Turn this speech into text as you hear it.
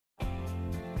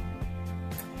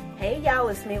Hey y'all,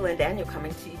 it's me, Lynn Daniel,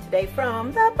 coming to you today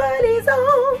from the Buddy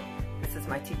Zone. This is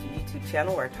my teaching YouTube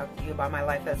channel where I talk to you about my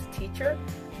life as a teacher.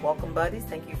 Welcome buddies,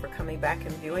 thank you for coming back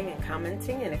and viewing and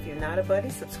commenting, and if you're not a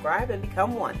buddy, subscribe and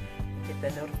become one. Hit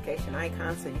the notification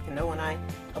icon so you can know when I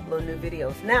upload new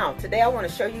videos. Now, today I want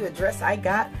to show you a dress I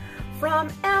got from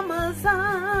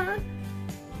Amazon.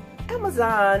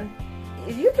 Amazon,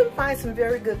 you can find some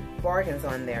very good bargains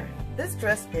on there. This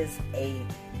dress is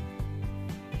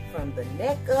from the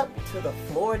neck up to the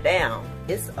floor down.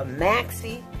 It's a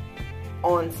maxi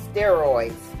on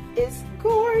steroids. It's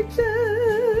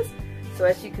gorgeous. So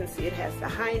as you can see, it has the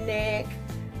high neck,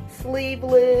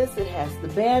 sleeveless, it has the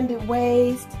banded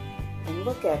waist, and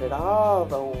look at it all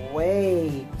the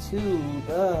way to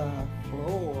the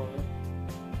floor,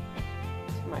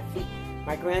 to my feet.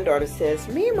 My granddaughter says,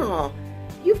 Mima,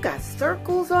 you've got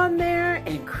circles on there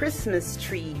and Christmas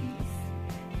trees.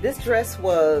 This dress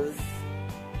was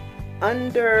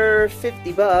under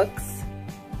 50 bucks,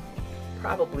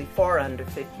 probably far under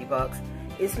 50 bucks.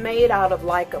 It's made out of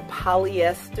like a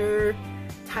polyester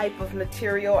type of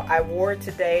material. I wore it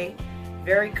today,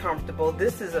 very comfortable.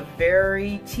 This is a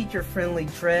very teacher-friendly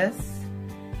dress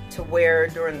to wear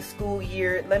during the school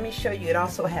year. Let me show you, it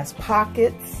also has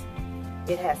pockets.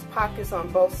 It has pockets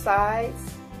on both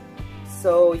sides,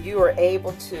 so you are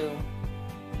able to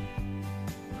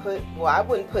put, well, I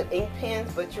wouldn't put ink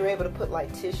pens, but you're able to put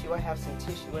like tissue. I have some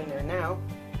tissue in there now.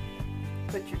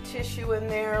 Put your tissue in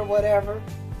there or whatever.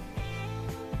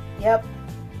 Yep.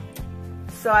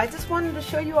 So I just wanted to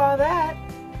show you all that.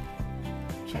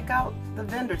 Check out the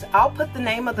vendors. I'll put the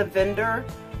name of the vendor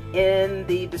in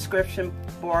the description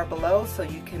bar below so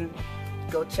you can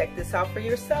go check this out for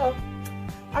yourself.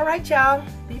 All right, y'all.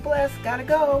 Be blessed. Gotta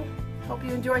go. Hope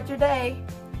you enjoyed your day.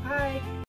 Bye.